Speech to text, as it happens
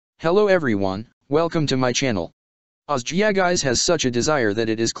Hello everyone, welcome to my channel. Özge Yağız has such a desire that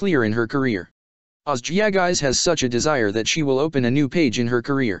it is clear in her career. Özge Yağız has such a desire that she will open a new page in her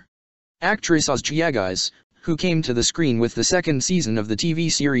career. Actress Özge Yağız, who came to the screen with the second season of the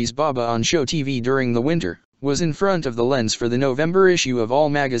TV series Baba on Show TV during the winter, was in front of the lens for the November issue of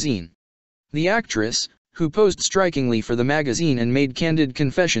All magazine. The actress, who posed strikingly for the magazine and made candid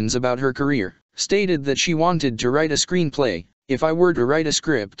confessions about her career, stated that she wanted to write a screenplay. If I were to write a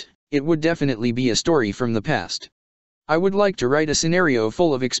script, it would definitely be a story from the past. I would like to write a scenario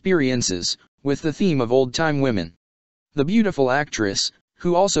full of experiences, with the theme of old-time women. The beautiful actress,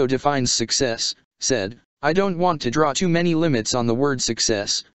 who also defines success, said, I don't want to draw too many limits on the word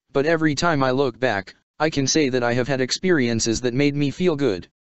success, but every time I look back, I can say that I have had experiences that made me feel good.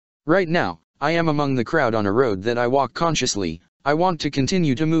 Right now, I am among the crowd on a road that I walk consciously. I want to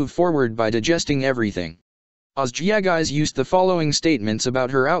continue to move forward by digesting everything. Özge Yağız used the following statements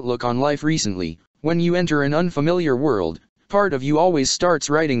about her outlook on life recently. When you enter an unfamiliar world, part of you always starts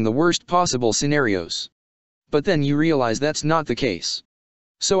writing the worst possible scenarios. But then you realize that's not the case.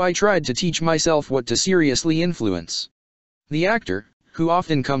 So I tried to teach myself what to seriously influence. The actor, who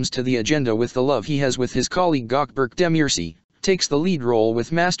often comes to the agenda with the love he has with his colleague Gökberk Demirci, takes the lead role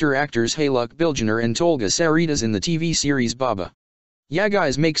with master actors Haluk Bilginer and Tolga Sarıtaş in the TV series Baba.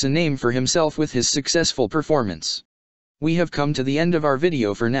 Yağız makes a name for himself with his successful performance. We have come to the end of our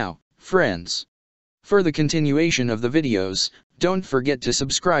video for now, friends. For the continuation of the videos, don't forget to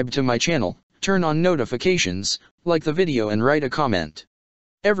subscribe to my channel, turn on notifications, like the video and write a comment.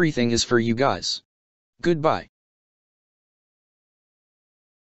 Everything is for you guys. Goodbye.